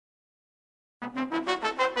Hello,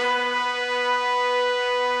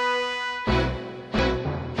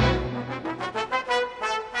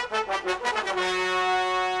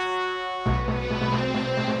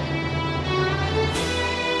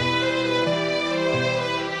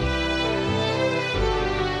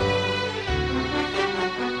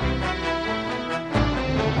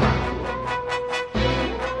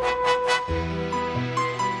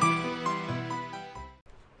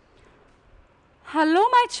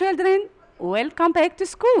 my children. Welcome back to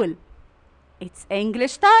school. It's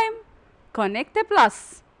English time. Connect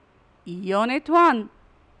Plus. Unit 1.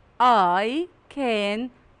 I can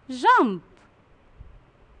jump.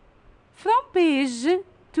 From page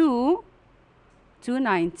 2 to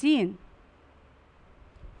 19.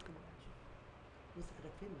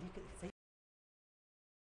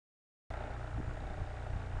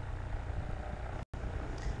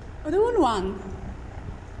 Rule 1.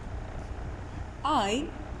 I,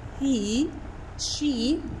 he,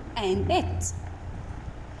 she, and it.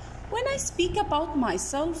 When I speak about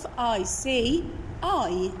myself, I say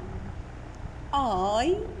I.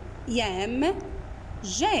 I am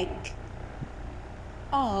Jack.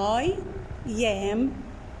 I am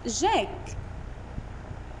Jack.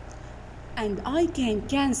 And I can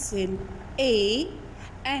cancel A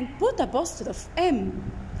and put apostrophe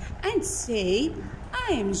M and say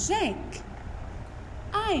I am Jack.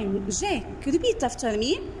 I am Jack. Repeat after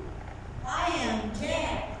me. I am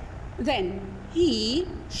Jack. Then he,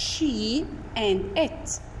 she, and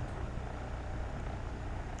it.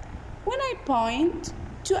 When I point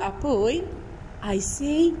to a boy, I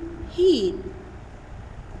say he.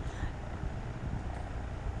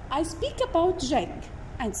 I speak about Jack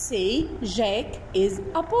and say Jack is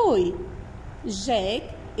a boy. Jack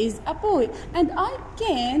is a boy. And I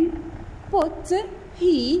can put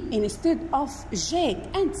he instead of Jack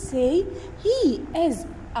and say he is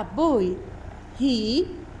a boy. He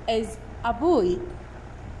is a boy.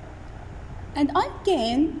 And I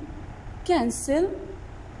can cancel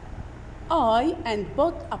I and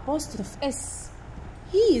put apostrophe S.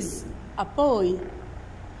 He is a boy.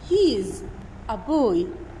 He is a boy.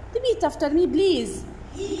 Repeat after me, please.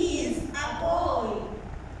 He is a boy.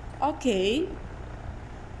 Okay.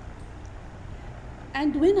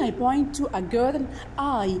 And when I point to a girl,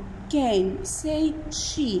 I can say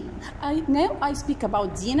she. Now I speak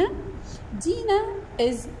about Dina. Dina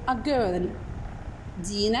is a girl.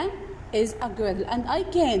 Dina is a girl. And I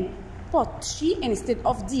can put she instead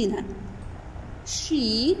of Dina.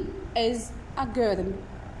 She is a girl.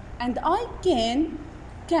 And I can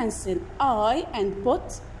cancel I and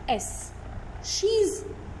put S. She's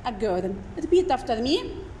a girl. Repeat after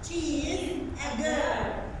me. She is a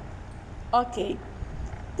girl. Okay.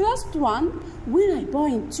 Last one, when I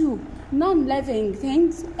point to non-living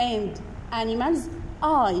things and animals,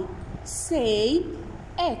 I say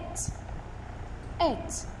it.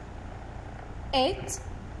 It. It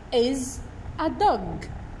is a dog.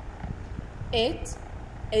 It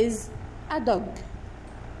is a dog.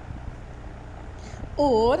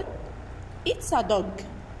 Or it's a dog.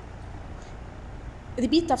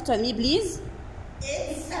 Repeat after me, please.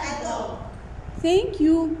 It's a dog. Thank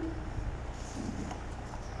you.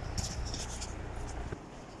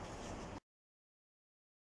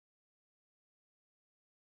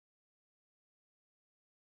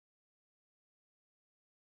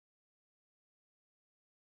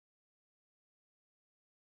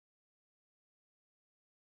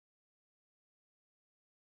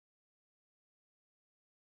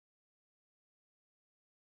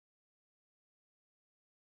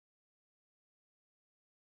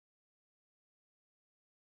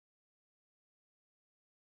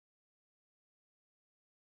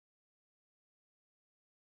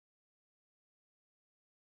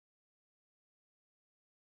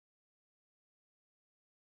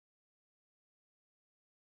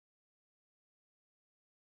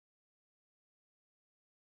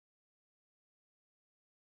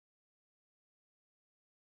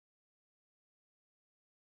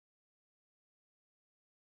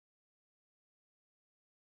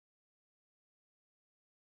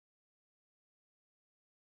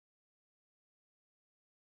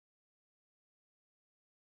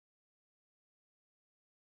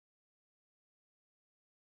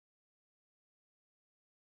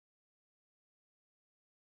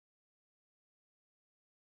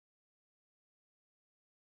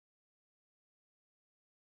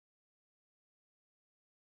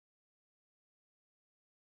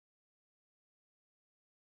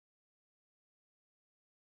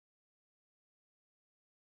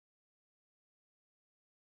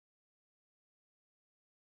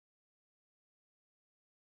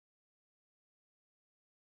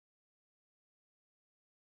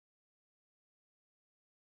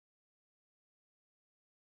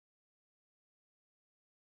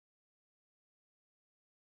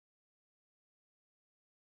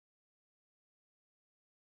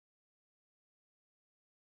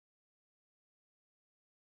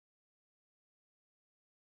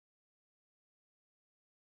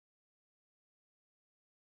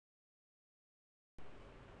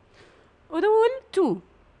 Rule 2.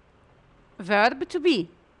 Verb to be.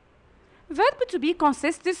 Verb to be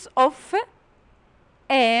consists of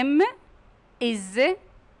am, is,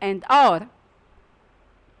 and are.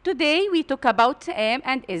 Today we talk about am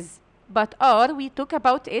and is, but are we talk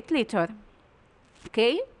about it later.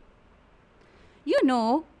 Okay? You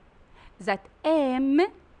know that am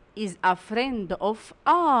is a friend of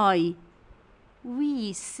I.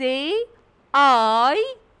 We say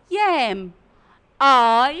I am.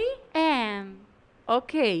 I am.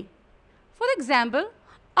 Okay. For example,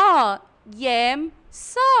 I am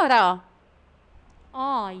Sarah.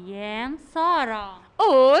 I am Sarah.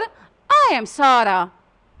 Or I am Sarah.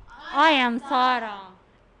 I am Sarah.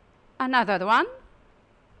 Another one.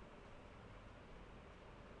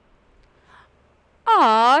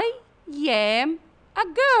 I am a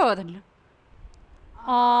girl.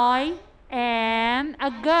 I am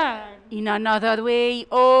a girl. In another way,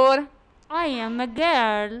 or I am a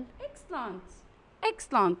girl. excellent.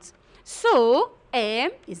 Excellent. So,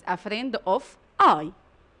 am is a friend of I.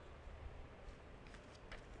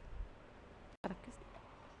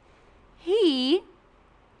 He,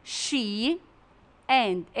 she,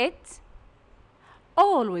 and it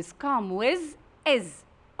always come with is.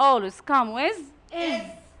 Always come with Is.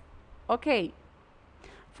 Okay.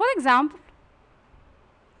 For example,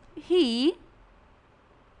 he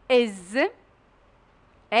is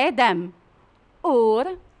Adam,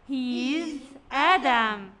 or He is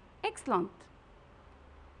Adam. excellent.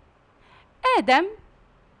 Adam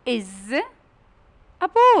is a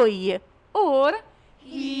boy, or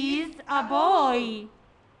He is a boy.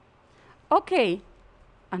 okay.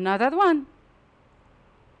 Another one.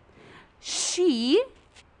 She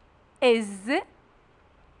is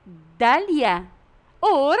Dahlia,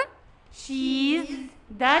 or She is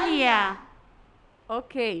Dahlia.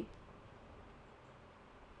 okay.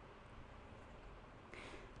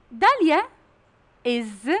 Dahlia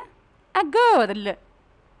is a girl,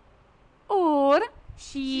 or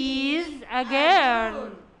She is a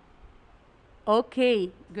girl.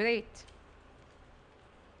 okay, great.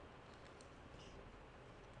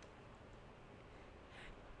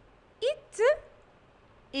 It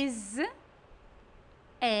is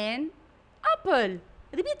an apple.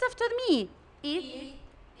 Repeat after me. It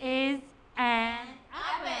Is an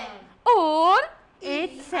Apple. or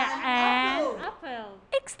It's an apple. apple.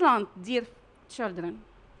 excellent, dear children.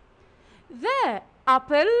 The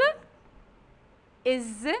apple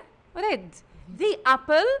is red. The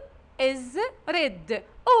apple is red.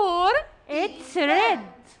 Or It's red.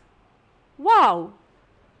 wow.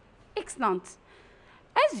 Excellent.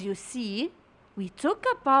 As you see, we talk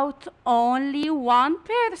about only one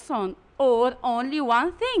person or only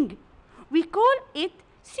one thing. We call it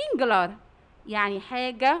singular. يعني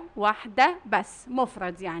حاجة واحدة بس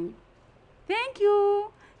مفرد يعني. Thank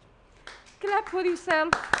you. Clap for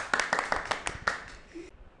yourself.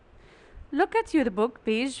 Look at your book,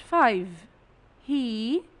 page 5.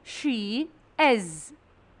 He, she, is.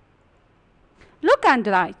 Look and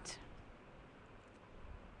write.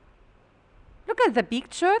 Look at the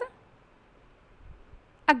picture.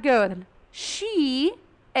 A girl. She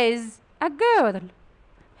is a girl.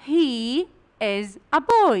 He is a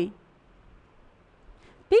boy.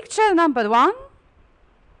 Picture number 1.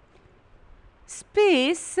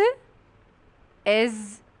 Space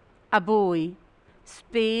is a boy.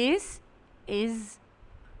 Space is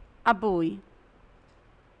a boy.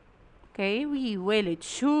 Okay, we will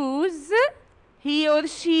choose he or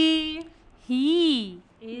she. He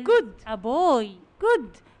is Good. a boy. Good.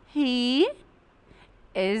 He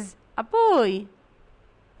is a boy.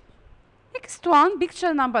 Next one,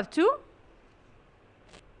 picture number 2.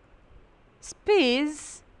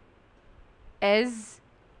 Space is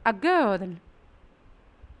a girl.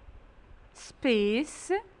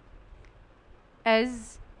 Space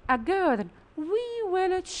is a girl. We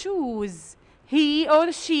will choose he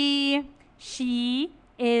or she. She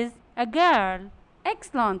is a girl.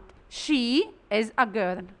 Excellent. She is a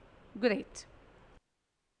girl. Great.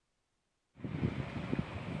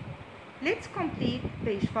 Let's complete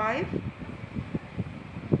page 5.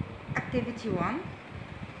 Activity 1.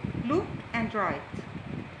 Look and write.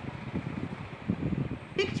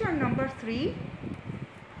 Picture number 3.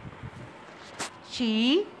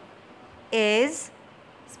 She is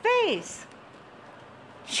space.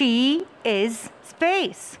 She is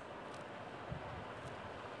space.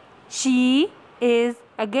 She is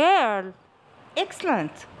a girl.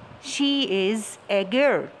 Excellent. She is a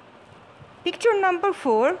girl. Picture number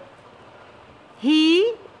 4.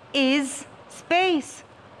 He is space.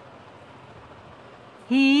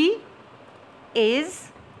 He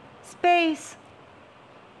is space.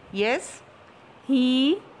 Yes,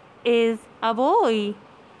 He is a boy.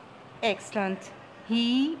 Excellent.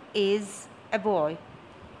 He is a boy.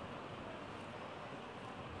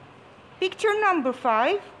 Picture number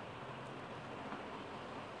 5.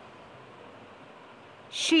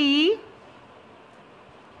 She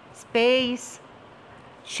space.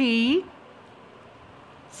 She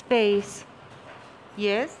space.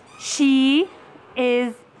 Yes. She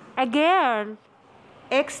is a girl.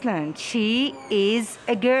 Excellent. She is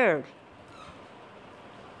a girl.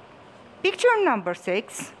 Picture number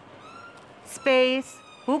 6. Space.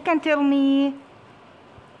 Who can tell me?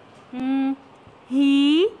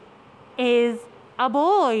 He is a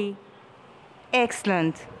boy.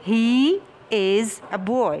 Excellent. He is a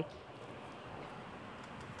boy.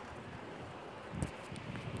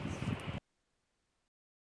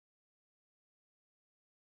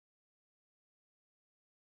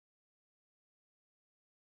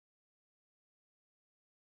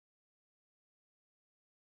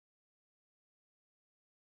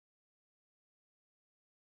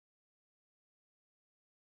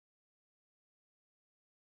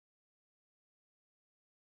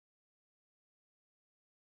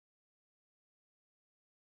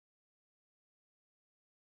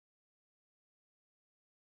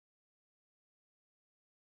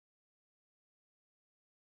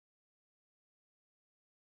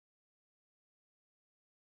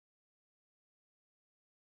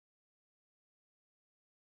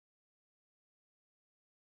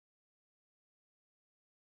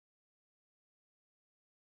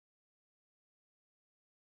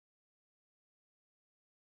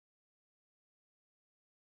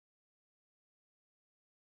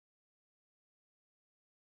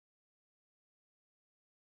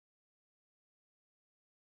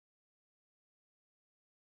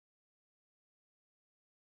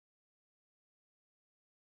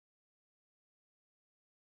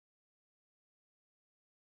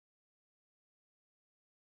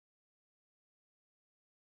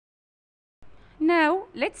 Now,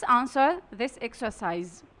 let's answer this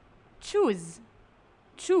exercise. Choose.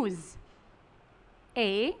 Choose.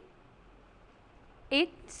 A. It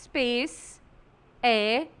space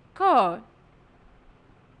a car.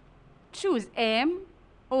 Choose am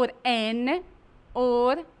or an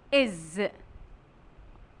or is.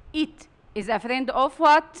 It is a friend of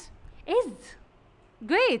what? Is.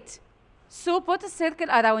 Great. So put a circle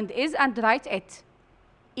around is and write it.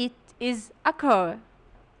 It is a car.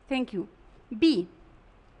 Thank you. B.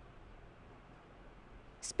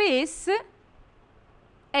 Space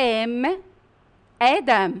am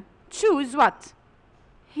Adam. Choose what?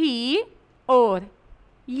 He or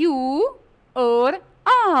you or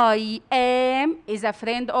I am is a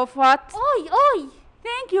friend of what? Oi.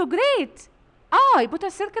 Thank you, great. I. Put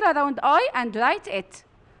a circle around I and write it.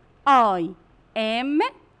 I am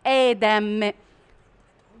Adam.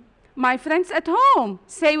 My friends at home,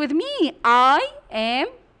 say with me, I am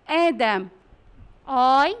Adam.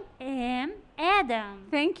 I am Adam.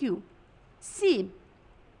 Thank you. C.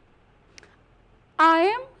 I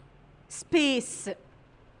am space.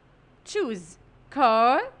 Choose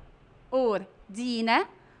car or Dina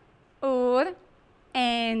or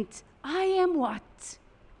ant. I am what?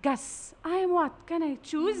 Guess. I am what? Can I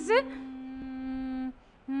choose?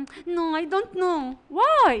 No, I don't know.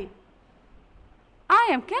 Why? I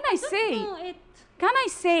am. Can I say? Don't know it. Can I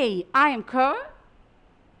say I am car?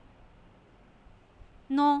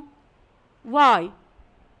 No. Why?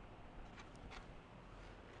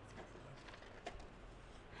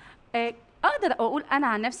 أقدر أقول أنا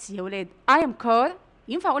عن نفسي يا ولاد I am car.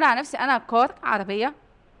 ينفع أقول عن نفسي أنا car عربية؟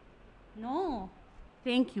 No.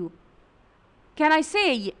 Thank you. Can I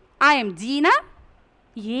say I am Dina?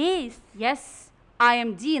 Yes. Yes, I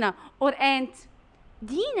am Dina. Or Ant?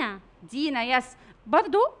 Dina. Dina, yes.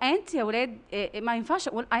 برضو Ant يا ولاد ما ينفعش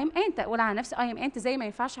أقول I am Ant أقول عن نفسي I am Ant زي ما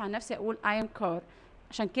ينفعش عن نفسي أقول I am car.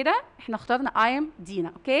 عشان كده إحنا اخترنا I am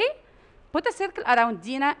Dina. Okay? Put a circle around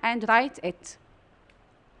Dina and write it.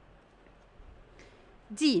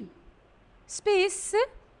 D. Space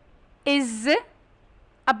is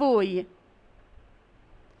a boy.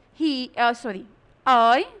 He, sorry,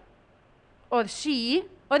 I or she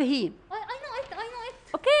or he. I know it. I know it.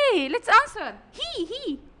 Okay, let's answer.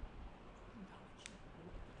 He.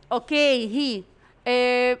 Okay, he.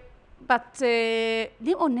 But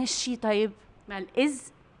ليه ما قلناش she طيب؟ ما ال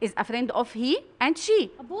is a friend of he and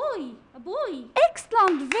she. A boy.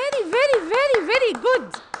 Excellent, very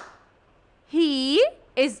good. He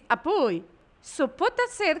is a boy. So put a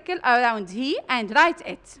circle around he and write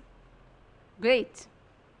it. Great.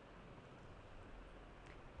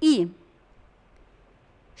 E.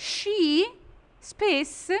 She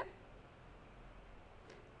space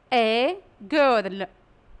a girl.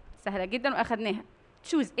 سهلة جدا وأخدناها.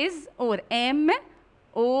 choose is or am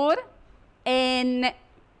or an.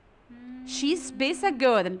 She's space a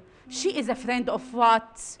girl. She is a friend of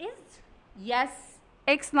what? Is. Yes,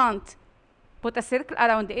 excellent. Put a circle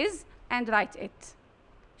around is and write it.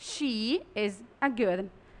 She is a girl.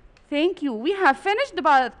 Thank you. We have finished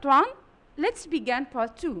part 1. Let's begin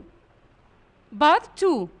part 2. Part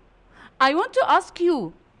 2. I want to ask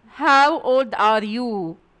you, how old are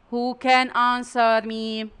you? Who can answer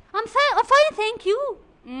me? I'm fine, thank you.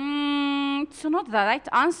 It's not the right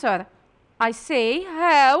answer. I say,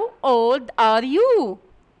 how old are you?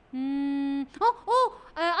 I'm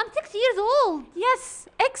 6 years old. Yes,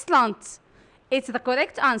 excellent. It's the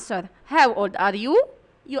correct answer. How old are you?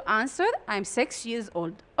 You answer, I'm 6 years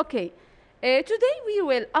old. Okay. Today we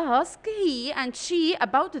will ask he and she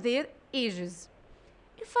about their ages.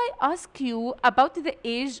 If I ask you about the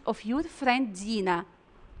age of your friend Dina,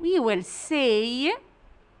 we will say,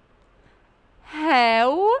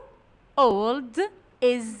 how old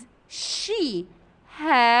is she?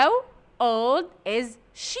 How old is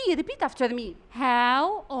she? Repeat after me.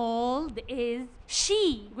 How old is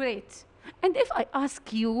she? Great. And if I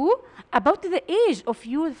ask you about the age of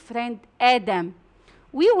your friend Adam,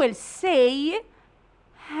 we will say,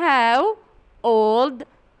 how old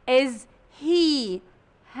is he?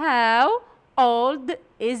 How old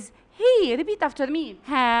is he? Repeat after me.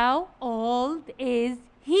 How old is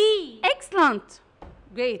he? Excellent.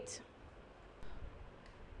 Great.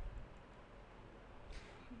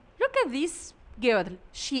 Look at this girl.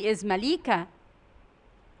 She is Malika.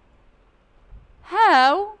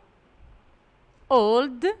 How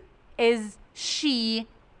old is she?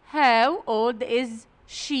 How old is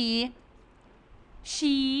she?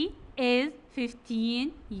 She is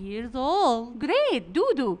 15 years old. Great,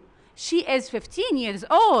 Dudu. She is 15 years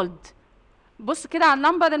old. بص كده على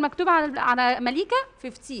النمبر المكتوب على مليكة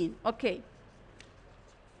 15. Okay.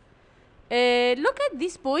 Look at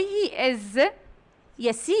this boy. He is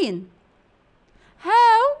Yasin.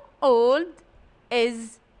 How old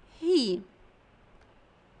is he?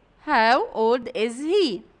 How old is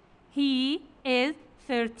he? He is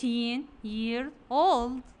 13 years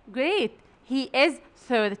old. Great. He is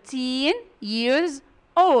 13 years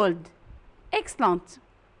old. Excellent.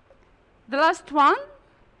 The last one.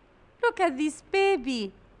 Look at this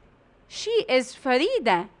baby. She is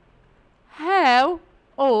Farida. How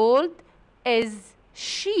old is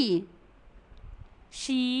she?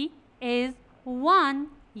 She is 1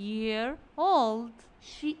 year old.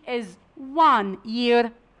 She is 1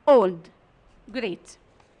 year old. Great.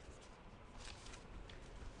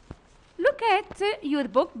 Look at your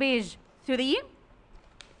book, page 3.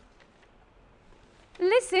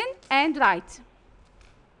 Listen and write.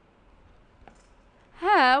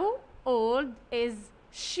 How old is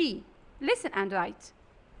she? Listen and write.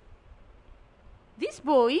 This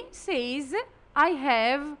boy says, I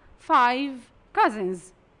have 5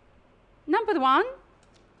 cousins. Number 1,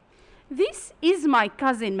 this is my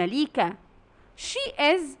cousin Malika. She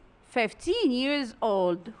is 15 years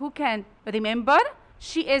old. Who can remember?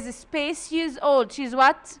 She is space years old. She's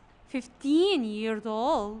what? 15 years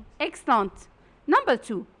old. Excellent. Number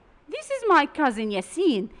 2, this is my cousin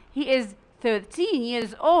Yasin. He is 13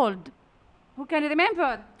 years old. Who can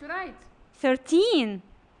remember to write? 13.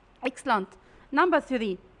 Excellent. Number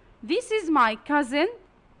 3, this is my cousin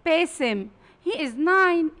Basim. He is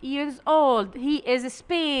 9 years old. He is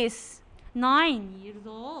space. 9 years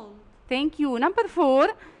old. Thank you. Number 4,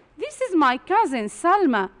 this is my cousin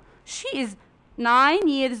Salma. She is 9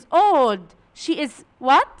 years old. She is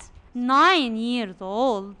what? 9 years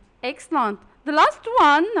old. Excellent. The last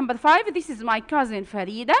one, number 5, this is my cousin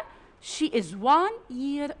Farida. She is 1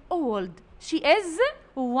 year old. She is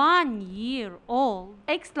 1 year old.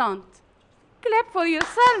 excellent. Clap for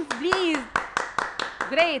yourself, please.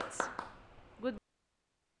 Great. Good.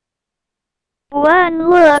 1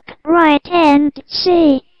 look right and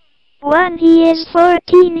see. 1 he is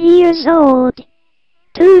 14 years old.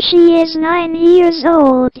 2 she is 9 years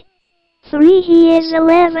old. 3 he is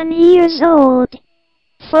 11 years old.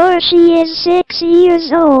 4 she is 6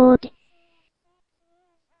 years old.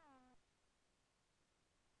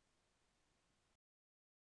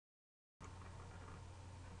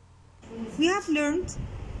 We have learned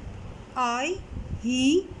I,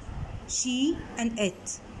 he, she, and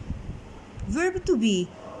it. Verb to be,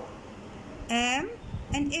 am,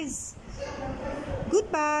 and is.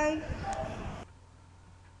 Goodbye.